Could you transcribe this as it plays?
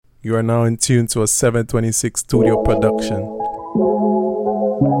You are now in tune to a 726 studio production.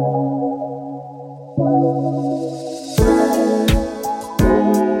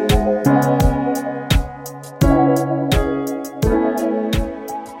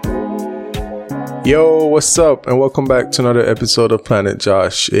 Yo, what's up? And welcome back to another episode of Planet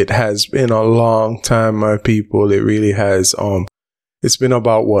Josh. It has been a long time, my people. It really has. It's been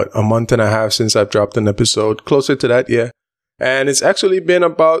about a month and a half since I've dropped an episode. Closer to that, yeah. And it's actually been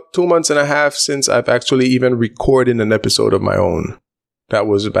about 2 months and a half since I've actually even recorded an episode of my own. That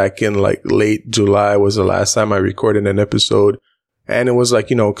was back in late July was the last time I recorded an episode. And it was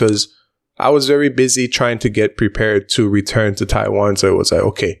because I was very busy trying to get prepared to return to Taiwan. So it was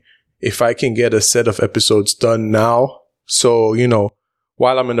okay, if I can get a set of episodes done now. So,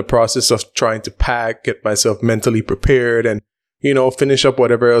 while I'm in the process of trying to pack, get myself mentally prepared and, finish up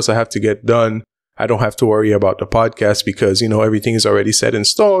whatever else I have to get done, I don't have to worry about the podcast because, everything is already set in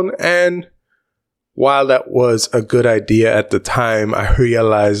stone. And while that was a good idea at the time, I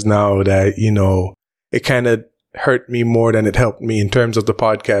realize now that, it kind of hurt me more than it helped me in terms of the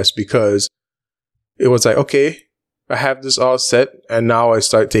podcast, because it was okay, I have this all set and now I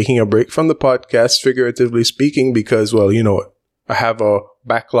start taking a break from the podcast, figuratively speaking, because, I have a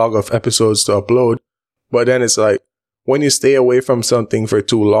backlog of episodes to upload. But then it's when you stay away from something for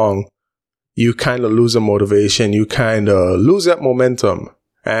too long, you kind of lose the motivation. You kind of lose that momentum.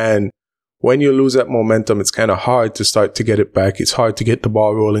 And when you lose that momentum, it's kind of hard to start to get it back. It's hard to get the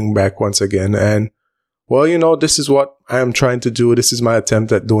ball rolling back once again. And, this is what I am trying to do. This is my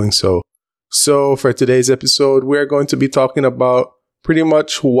attempt at doing so. So for today's episode, we're going to be talking about pretty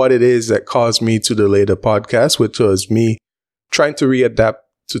much what it is that caused me to delay the podcast, which was me trying to readapt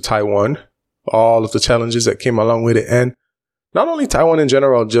to Taiwan, all of the challenges that came along with it. And not only Taiwan in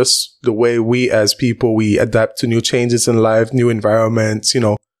general, just the way we as people, we adapt to new changes in life, new environments,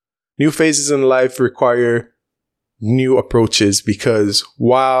 new phases in life require new approaches, because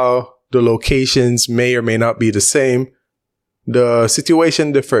while the locations may or may not be the same, the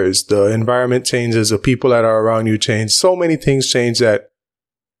situation differs, the environment changes, the people that are around you change. So many things change that,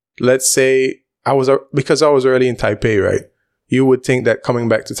 let's say, because I was already in Taipei, right? You would think that coming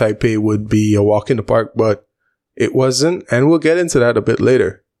back to Taipei would be a walk in the park, but it wasn't, and we'll get into that a bit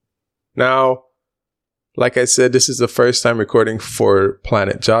later. Now, like I said, this is the first time recording for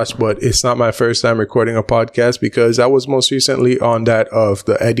Planet Josh, but it's not my first time recording a podcast, because I was most recently on that of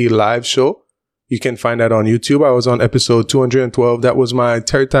the Eddie Live show. You can find that on YouTube. I was on episode 212. That was my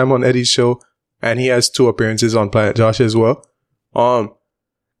third time on Eddie's show, and he has 2 appearances on Planet Josh as well.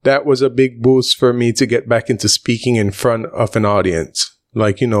 That was a big boost for me to get back into speaking in front of an audience.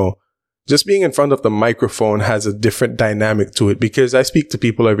 Just being in front of the microphone has a different dynamic to it, because I speak to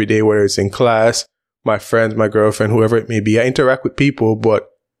people every day, whether it's in class, my friends, my girlfriend, whoever it may be. I interact with people, but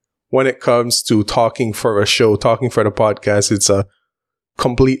when it comes to talking for a show, talking for the podcast, it's a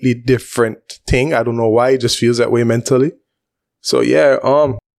completely different thing. I don't know why, it just feels that way mentally. So yeah,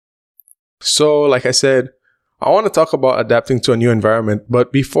 so like I said, I want to talk about adapting to a new environment,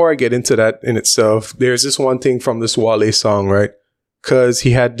 but before I get into that in itself, there's this one thing from this Wale song, right? Because he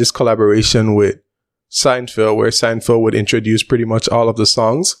had this collaboration with Seinfeld, where Seinfeld would introduce pretty much all of the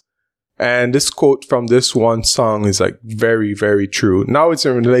songs. And this quote from this one song is very, very true. Now it's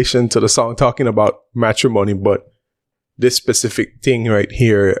in relation to the song talking about matrimony, but this specific thing right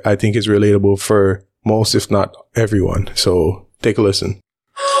here, I think, is relatable for most, if not everyone. So take a listen.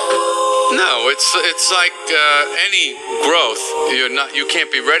 No, it's like any growth. You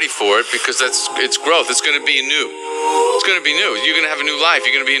can't be ready for it, because it's growth. It's going to be new. It's going to be new. You're going to have a new life.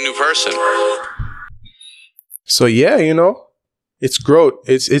 You're going to be a new person. So yeah, it's growth.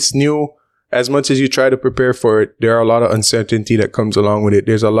 It's new. As much as you try to prepare for it, there are a lot of uncertainty that comes along with it.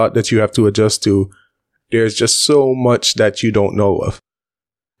 There's a lot that you have to adjust to. There's just so much that you don't know of.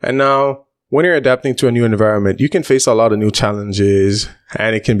 And now, when you're adapting to a new environment, you can face a lot of new challenges,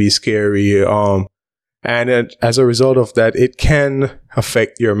 and it can be scary. And as a result of that, it can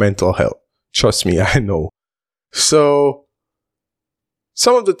affect your mental health. Trust me, I know. So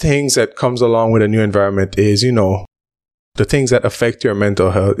some of the things that comes along with a new environment is, the things that affect your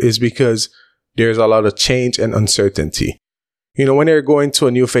mental health is because there's a lot of change and uncertainty. When you're going to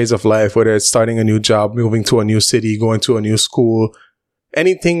a new phase of life, whether it's starting a new job, moving to a new city, going to a new school,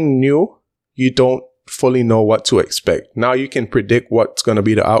 anything new, you don't fully know what to expect. Now you can predict what's going to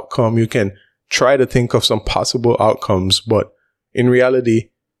be the outcome. You can try to think of some possible outcomes, but in reality,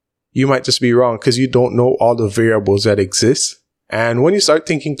 you might just be wrong, because you don't know all the variables that exist. And when you start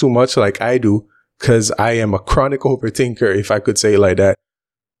thinking too much, like I do, because I am a chronic overthinker, if I could say it like that,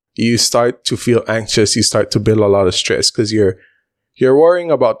 you start to feel anxious. You start to build a lot of stress because you're you're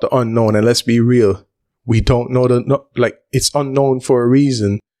worrying about the unknown. And let's be real, we don't know it's unknown for a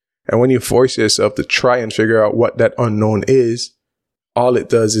reason. And when you force yourself to try and figure out what that unknown is, all it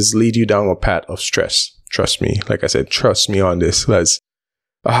does is lead you down a path of stress. Trust me. Like I said, trust me on this. Man,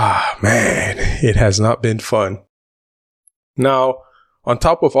 it has not been fun. Now, on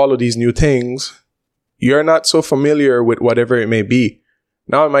top of all of these new things, you're not so familiar with whatever it may be.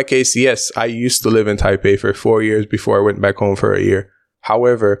 Now, in my case, yes, I used to live in Taipei for 4 years before I went back home for a year.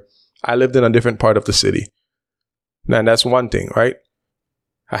 However, I lived in a different part of the city. And that's one thing, right?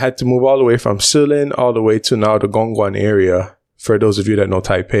 I had to move all the way from Shilin all the way to now the Gongguan area. For those of you that know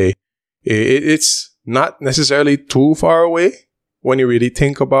Taipei, it's not necessarily too far away when you really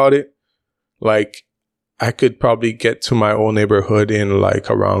think about it. Like, I could probably get to my old neighborhood in like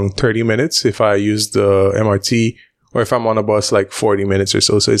around 30 minutes if I use the MRT, or if I'm on a bus, like 40 minutes or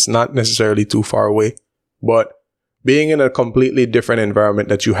so. So it's not necessarily too far away. But being in a completely different environment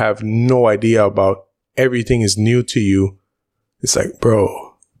that you have no idea about, everything is new to you. It's like, bro,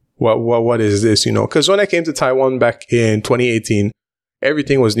 what is this? You know, because when I came to Taiwan back in 2018,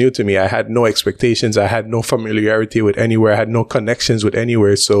 everything was new to me. I had no expectations. I had no familiarity with anywhere. I had no connections with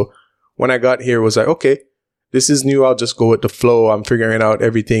anywhere. So when I got here, it was like, okay, this is new. I'll just go with the flow. I'm figuring out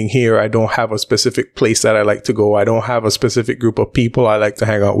everything here. I don't have a specific place that I like to go. I don't have a specific group of people I like to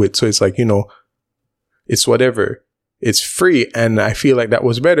hang out with. So it's like, you know, it's whatever. It's free. And I feel like that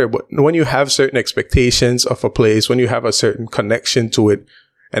was better. But when you have certain expectations of a place, when you have a certain connection to it,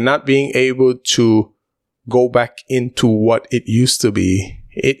 and not being able to go back into what it used to be,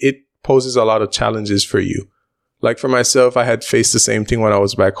 it poses a lot of challenges for you. Like for myself, I had faced the same thing when I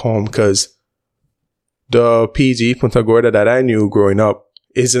was back home, because the PG, Punta Gorda, that I knew growing up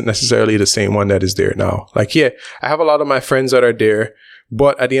isn't necessarily the same one that is there now. Like, yeah, I have a lot of my friends that are there,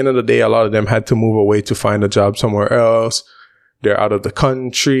 but at the end of the day, a lot of them had to move away to find a job somewhere else. They're out of the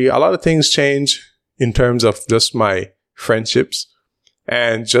country. A lot of things change in terms of just my friendships.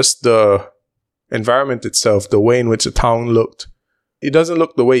 And just the environment itself, the way in which the town looked, it doesn't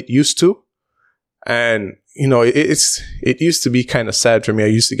look the way it used to. And, you know, it used to be kind of sad for me. I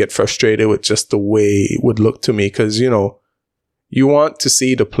used to get frustrated with just the way it would look to me, because, you know, you want to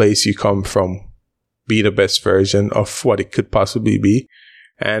see the place you come from be the best version of what it could possibly be.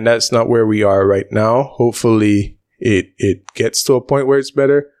 And that's not where we are right now. Hopefully it gets to a point where it's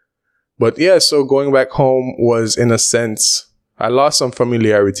better. But yeah, so going back home was, in a sense, I lost some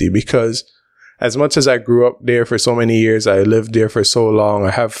familiarity, because as much as I grew up there for so many years, I lived there for so long,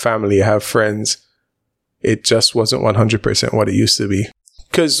 I have family, I have friends, it just wasn't 100% what it used to be.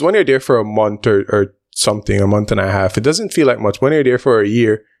 Because when you're there for a month or something, a month and a half, it doesn't feel like much. When you're there for a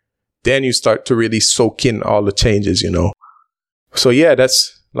year, then you start to really soak in all the changes, you know. So yeah,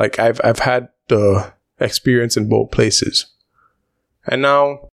 that's like, I've had the experience in both places. And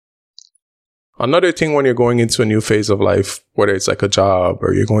now, another thing when you're going into a new phase of life, whether it's like a job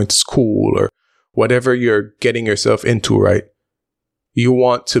or you're going to school or whatever you're getting yourself into, right? You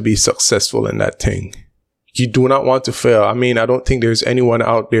want to be successful in that thing. You do not want to fail. I mean, I don't think there's anyone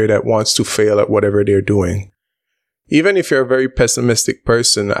out there that wants to fail at whatever they're doing. Even if you're a very pessimistic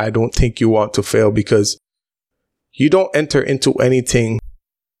person, I don't think you want to fail, because you don't enter into anything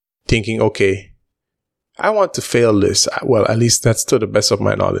thinking, okay, I want to fail this. Well, at least that's to the best of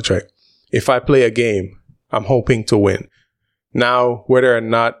my knowledge, right? If I play a game, I'm hoping to win. Now, whether or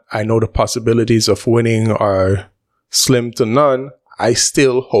not I know the possibilities of winning are slim to none, I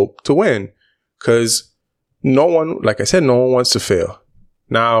still hope to win, because no one, like I said, no one wants to fail.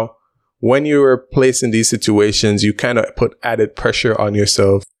 Now, when you're placed in these situations, you kind of put added pressure on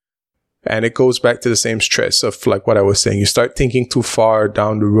yourself. And it goes back to the same stress of like what I was saying. You start thinking too far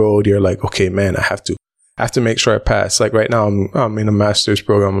down the road. You're like, okay, man, I have to make sure I pass. Like right now, I'm in a master's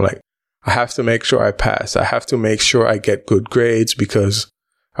program. I'm like, I have to make sure I pass. I have to make sure I get good grades, because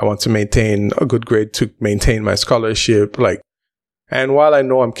I want to maintain a good grade to maintain my scholarship. Like, and while I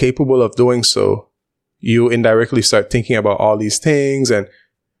know I'm capable of doing so, you indirectly start thinking about all these things, and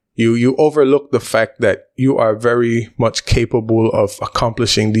you overlook the fact that you are very much capable of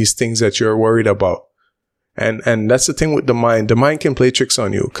accomplishing these things that you're worried about. And that's the thing with the mind. The mind can play tricks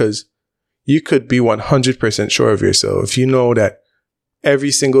on you, because you could be 100% sure of yourself. You know that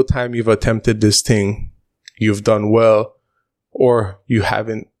every single time you've attempted this thing, you've done well, or you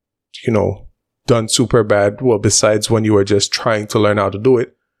haven't, you know, done super bad. Well, besides when you were just trying to learn how to do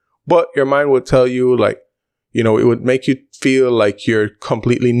it. But your mind would tell you, like, you know, it would make you feel like you're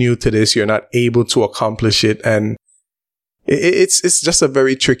completely new to this. You're not able to accomplish it. And it's just a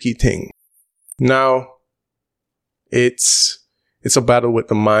very tricky thing. Now, it's a battle with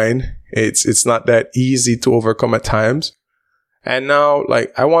the mind. It's not that easy to overcome at times. And now,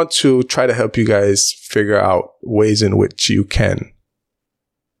 like, I want to try to help you guys figure out ways in which you can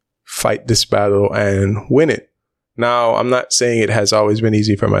fight this battle and win it. Now, I'm not saying it has always been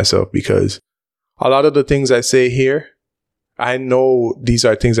easy for myself, because a lot of the things I say here, I know these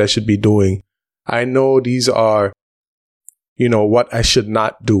are things I should be doing. I know these are, what I should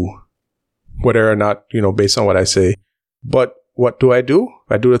not do, whether or not, based on what I say. But what do? I do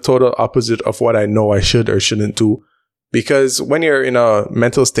the total opposite of what I know I should or shouldn't do. Because when you're in a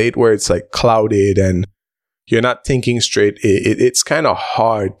mental state where it's like clouded and you're not thinking straight, it's kind of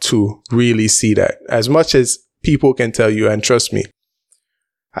hard to really see that. As much as people can tell you, and trust me,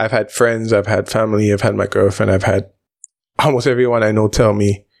 I've had friends, I've had family, I've had my girlfriend, I've had almost everyone I know tell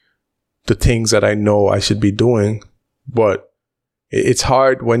me the things that I know I should be doing. But it's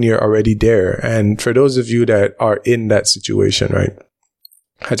hard when you're already there. And for those of you that are in that situation, right,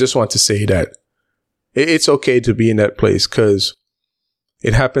 I just want to say that it's okay to be in that place, because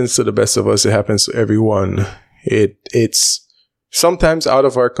it happens to the best of us. It happens to everyone. It's sometimes out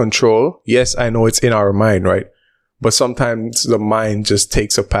of our control. Yes, I know it's in our mind, right? But sometimes the mind just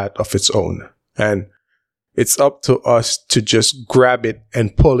takes a path of its own. And it's up to us to just grab it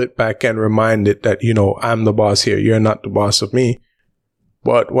and pull it back and remind it that, I'm the boss here. You're not the boss of me.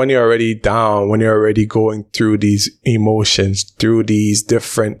 But when you're already down, when you're already going through these emotions, through these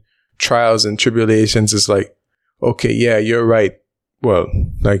different trials and tribulations, it's like, okay, yeah, you're right. Well,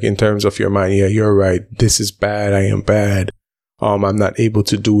 like in terms of your mind, yeah, you're right. This is bad. I am bad. I'm not able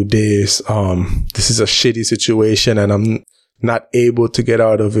to do this. This is a shitty situation and I'm not able to get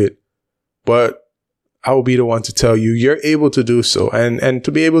out of it. But I will be the one to tell you, you're able to do so. And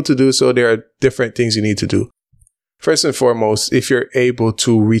to be able to do so, there are different things you need to do. First and foremost, if you're able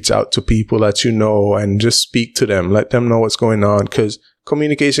to reach out to people that you know and just speak to them, let them know what's going on, because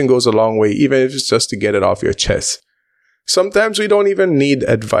communication goes a long way, even if it's just to get it off your chest. Sometimes we don't even need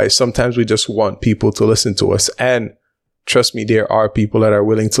advice. Sometimes we just want people to listen to us. And trust me, there are people that are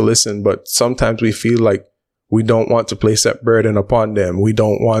willing to listen, but sometimes we feel like we don't want to place that burden upon them. We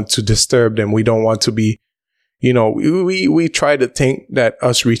don't want to disturb them. We don't want to be, we try to think that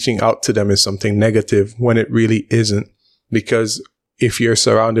us reaching out to them is something negative when it really isn't. Because if you're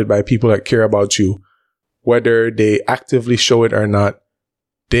surrounded by people that care about you, whether they actively show it or not,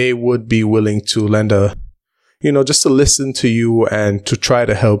 they would be willing to lend just to listen to you and to try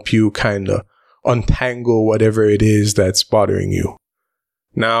to help you kind of untangle whatever it is that's bothering you.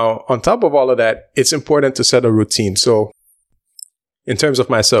 Now, on top of all of that, it's important to set a routine. So in terms of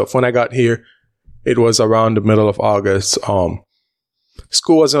myself, when I got here, it was around the middle of August.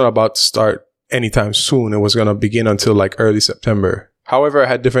 School wasn't about to start anytime soon. It was going to begin until like early September. However, I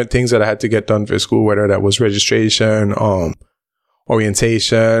had different things that I had to get done for school, whether that was registration,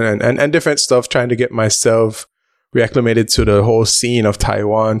 orientation, and different stuff, trying to get myself reacclimated to the whole scene of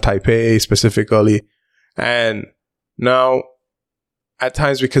Taiwan, Taipei specifically. And now, at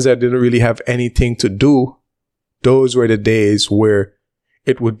times, because I didn't really have anything to do, those were the days where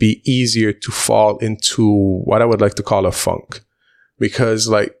it would be easier to fall into what I would like to call a funk. Because,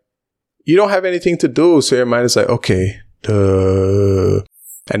 like, you don't have anything to do, so your mind is like, okay, and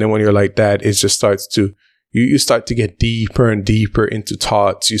then when you're like that, it just starts to, you start to get deeper and deeper into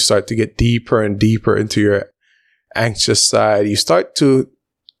thoughts. You start to get deeper and deeper into your anxious side. You start to,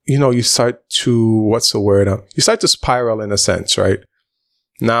 you start to spiral in a sense, right?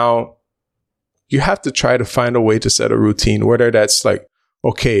 Now, you have to try to find a way to set a routine, whether that's like,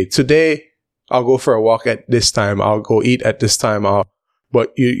 okay, today I'll go for a walk at this time. I'll go eat at this time.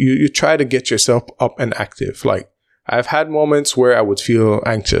 But you try to get yourself up and active. Like, I've had moments where I would feel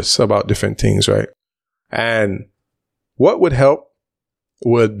anxious about different things, right? And what would help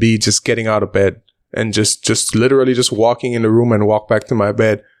would be just getting out of bed and just literally just walking in the room and walk back to my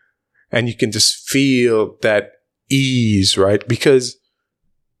bed. And you can just feel that ease, right? Because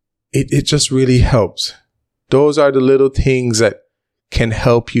it just really helps. Those are the little things that can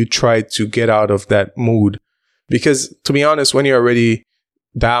help you try to get out of that mood. Because to be honest, when you're already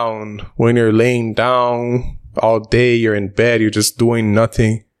down, when you're laying down all day, you're in bed, you're just doing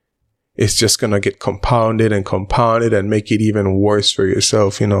nothing, it's just going to get compounded and make it even worse for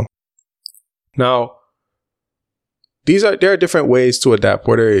yourself, Now, there are different ways to adapt,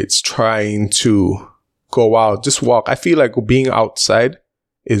 whether it's trying to go out, just walk. I feel like being outside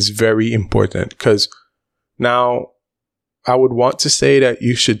is very important, because now I would want to say that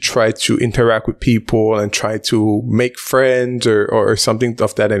you should try to interact with people and try to make friends or something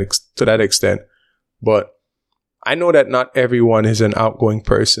of that to that extent. But I know that not everyone is an outgoing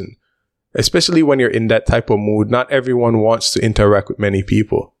person, especially when you're in that type of mood. Not everyone wants to interact with many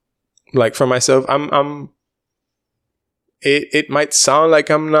people. Like for myself, it might sound like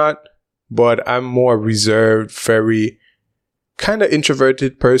I'm not, but I'm more reserved, very kind of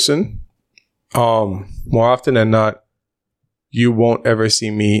introverted person. More often than not, you won't ever see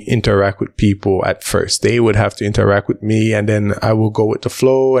me interact with people at first. They would have to interact with me, and then I will go with the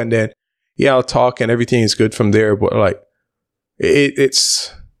flow, and then I'll talk and everything is good from there. But like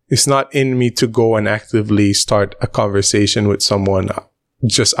it's not in me to go and actively start a conversation with someone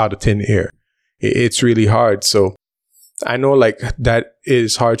just out of thin air. It's really hard. So I know like that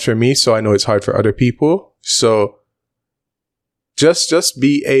is hard for me. So I know it's hard for other people. So just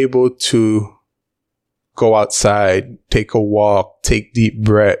be able to go outside, take a walk, take deep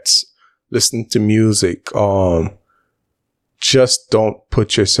breaths, listen to music. Just don't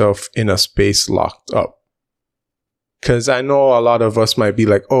put yourself in a space locked up. Cause I know a lot of us might be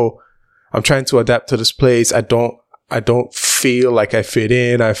like, oh, I'm trying to adapt to this place. I don't feel like I fit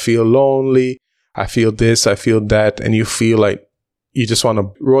in. I feel lonely. I feel this, I feel that. And you feel like you just want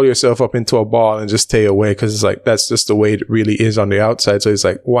to roll yourself up into a ball and just stay away. Cause it's like, that's just the way it really is on the outside. So it's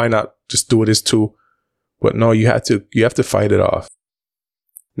like, why not just do this too? But no, you have to fight it off.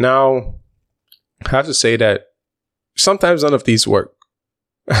 Now, I have to say that sometimes none of these work.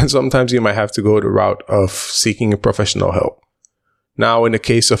 And sometimes you might have to go the route of seeking professional help. Now, in the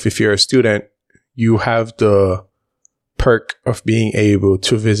case of if you're a student, you have the perk of being able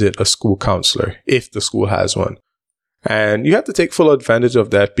to visit a school counselor if the school has one. And you have to take full advantage of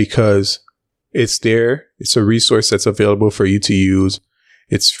that because it's there. It's a resource that's available for you to use.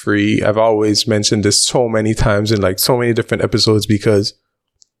 It's free. I've always mentioned this so many times in like so many different episodes because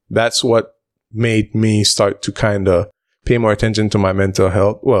that's what made me start to kind of pay more attention to my mental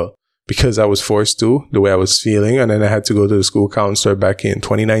health. Well, because I was forced to, the way I was feeling. And then I had to go to the school counselor back in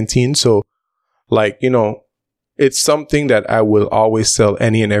 2019. So like, it's something that I will always tell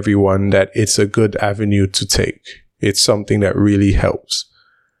any and everyone that it's a good avenue to take. It's something that really helps.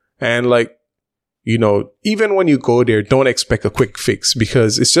 And like, even when you go there, don't expect a quick fix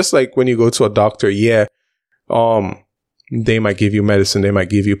because it's just like when you go to a doctor, they might give you medicine, they might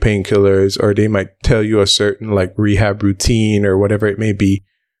give you painkillers, or they might tell you a certain like rehab routine or whatever it may be.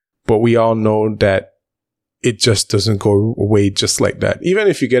 But we all know that it just doesn't go away just like that. Even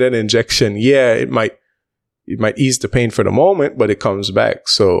if you get an injection, it might ease the pain for the moment, but it comes back.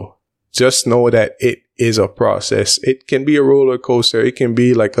 So just know that it is a process. It can be a roller coaster. It can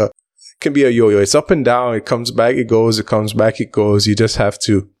be a yo-yo. It's up and down. It comes back, it goes, it comes back, it goes. You just have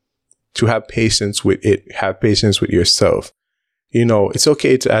to have patience with it. Have patience with yourself. It's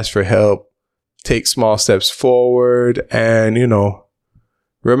okay to ask for help. Take small steps forward and,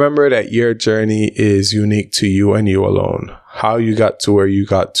 remember that your journey is unique to you and you alone. How you got to where you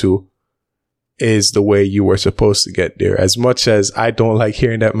got to is the way you were supposed to get there. As much as I don't like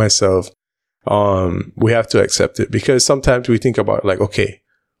hearing that myself, we have to accept it because sometimes we think about like, okay,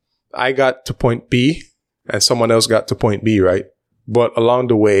 I got to point B and someone else got to point B, right? But along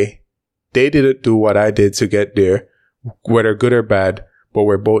the way, they didn't do what I did to get there, whether good or bad, but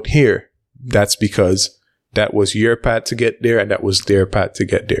we're both here. That's because that was your path to get there and that was their path to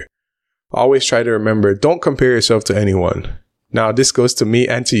get there. Always try to remember, don't compare yourself to anyone. Now, this goes to me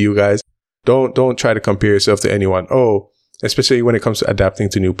and to you guys. Don't try to compare yourself to anyone. Oh, especially when it comes to adapting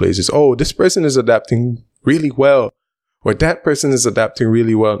to new places. Oh, this person is adapting really well. Or that person is adapting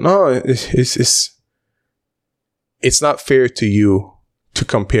really well. No, it's not fair to you to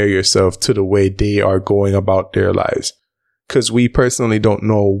compare yourself to the way they are going about their lives. Because we personally don't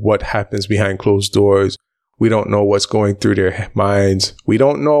know what happens behind closed doors. We don't know what's going through their minds. We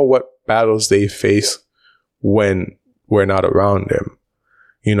don't know what battles they face when we're not around them.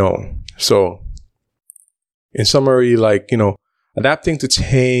 So in summary, adapting to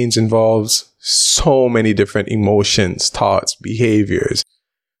change involves so many different emotions, thoughts, behaviors,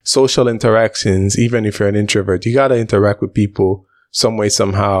 social interactions. Even if you're an introvert, you got to interact with people some way,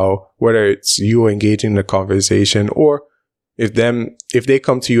 somehow, whether it's you engaging in a conversation or if they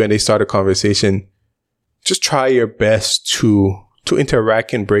come to you and they start a conversation, just try your best to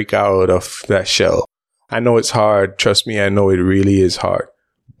interact and break out of that shell. I know it's hard. Trust me, I know it really is hard,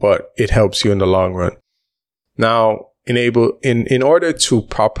 but it helps you in the long run. Now, in order to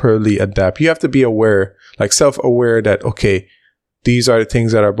properly adapt, you have to be aware, like self-aware that, okay, these are the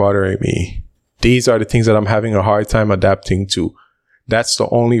things that are bothering me. These are the things that I'm having a hard time adapting to. That's the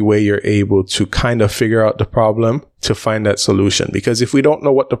only way you're able to kind of figure out the problem to find that solution. Because if we don't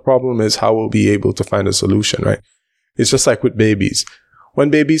know what the problem is, how will we be able to find a solution, right? It's just like with babies. When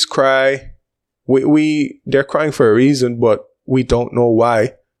babies cry, they're crying for a reason, but we don't know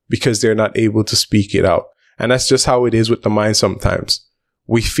why because they're not able to speak it out. And that's just how it is with the mind sometimes.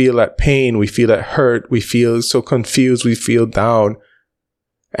 we feel that pain, we feel that hurt, we feel so confused, we feel down.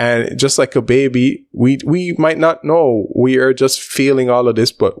 And just like a baby, we might not know. We are just feeling all of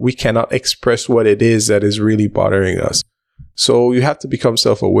this, but we cannot express what it is that is really bothering us. So you have to become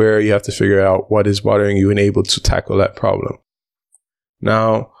self-aware. You have to figure out what is bothering you and able to tackle that problem.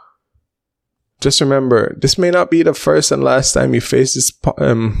 Now, just remember, this may not be the first and last time you face this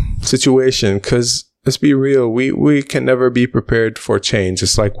situation, because let's be real, we can never be prepared for change.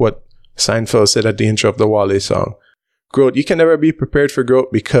 It's like what Seinfeld said at the intro of the Wale song. Growth, you can never be prepared for growth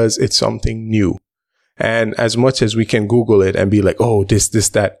because it's something new. And as much as we can Google it and be like, oh, this,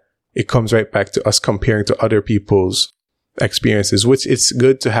 that, it comes right back to us comparing to other people's experiences, which it's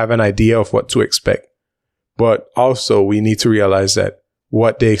good to have an idea of what to expect. But also we need to realize that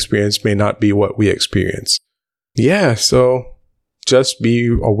what they experience may not be what we experience. Yeah, so just be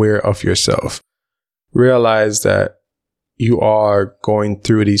aware of yourself. Realize that you are going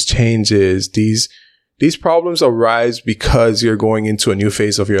through these changes. These problems arise because you're going into a new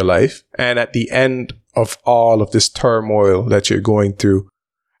phase of your life. And at the end of all of this turmoil that you're going through,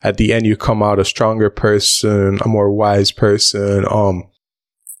 at the end, you come out a stronger person, a more wise person,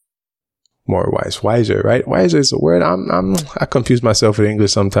 wiser, right? Wiser is a word. I confuse myself with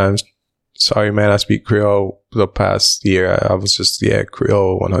English sometimes. Sorry, man. I speak Creole the past year. I was just,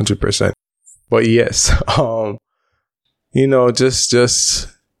 Creole 100%. But yes, just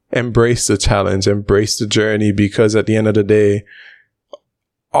embrace the challenge, embrace the journey, because at the end of the day,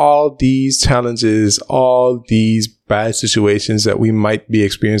 all these challenges, all these bad situations that we might be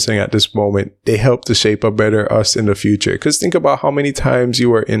experiencing at this moment, they help to shape a better us in the future. Because think about how many times you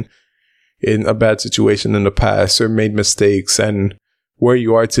were in a bad situation in the past or made mistakes, and where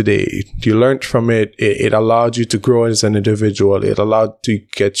you are today, you learned from it. It allowed you to grow as an individual. It allowed to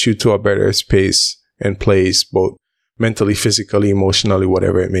get you to a better space and place, both mentally, physically, emotionally,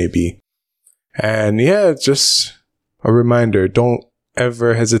 whatever it may be. And yeah, just a reminder, don't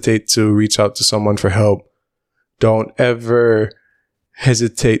ever hesitate to reach out to someone for help. Don't ever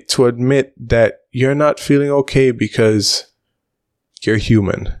hesitate to admit that you're not feeling okay, because you're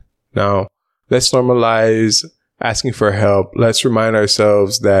human. Now, let's normalize asking for help. Let's remind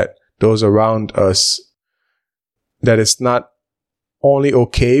ourselves that those around us, that it's not only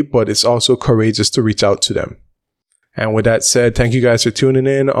okay, but it's also courageous to reach out to them. And with that said, thank you guys for tuning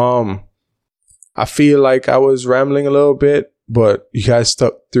in. I feel like I was rambling a little bit, but you guys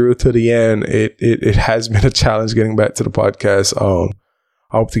stuck through to the end. It has been a challenge getting back to the podcast.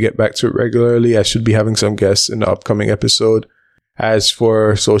 I hope to get back to it regularly. I should be having some guests in the upcoming episode. As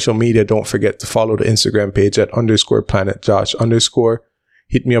for social media, don't forget to follow the Instagram page at _PlanetJosh_.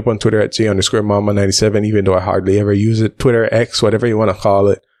 Hit me up on Twitter at J_Mama97, even though I hardly ever use it. Twitter, X, whatever you want to call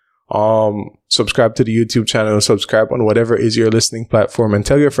it. Subscribe to the YouTube channel, subscribe on whatever is your listening platform, and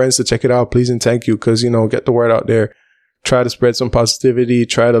tell your friends to check it out, please and thank you, because, get the word out there. Try to spread some positivity.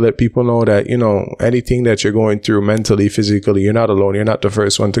 Try to let people know that, anything that you're going through mentally, physically, you're not alone. You're not the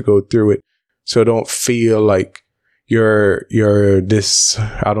first one to go through it. So don't feel like you're this,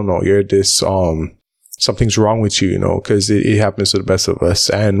 something's wrong with you, because it happens to the best of us.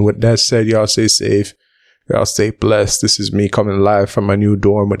 And with that said, y'all stay safe. Y'all stay blessed. This is me coming live from my new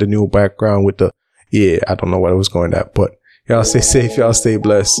dorm with the new background with I don't know what I was going at, but y'all stay safe. Y'all stay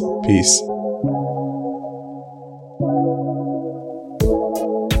blessed. Peace.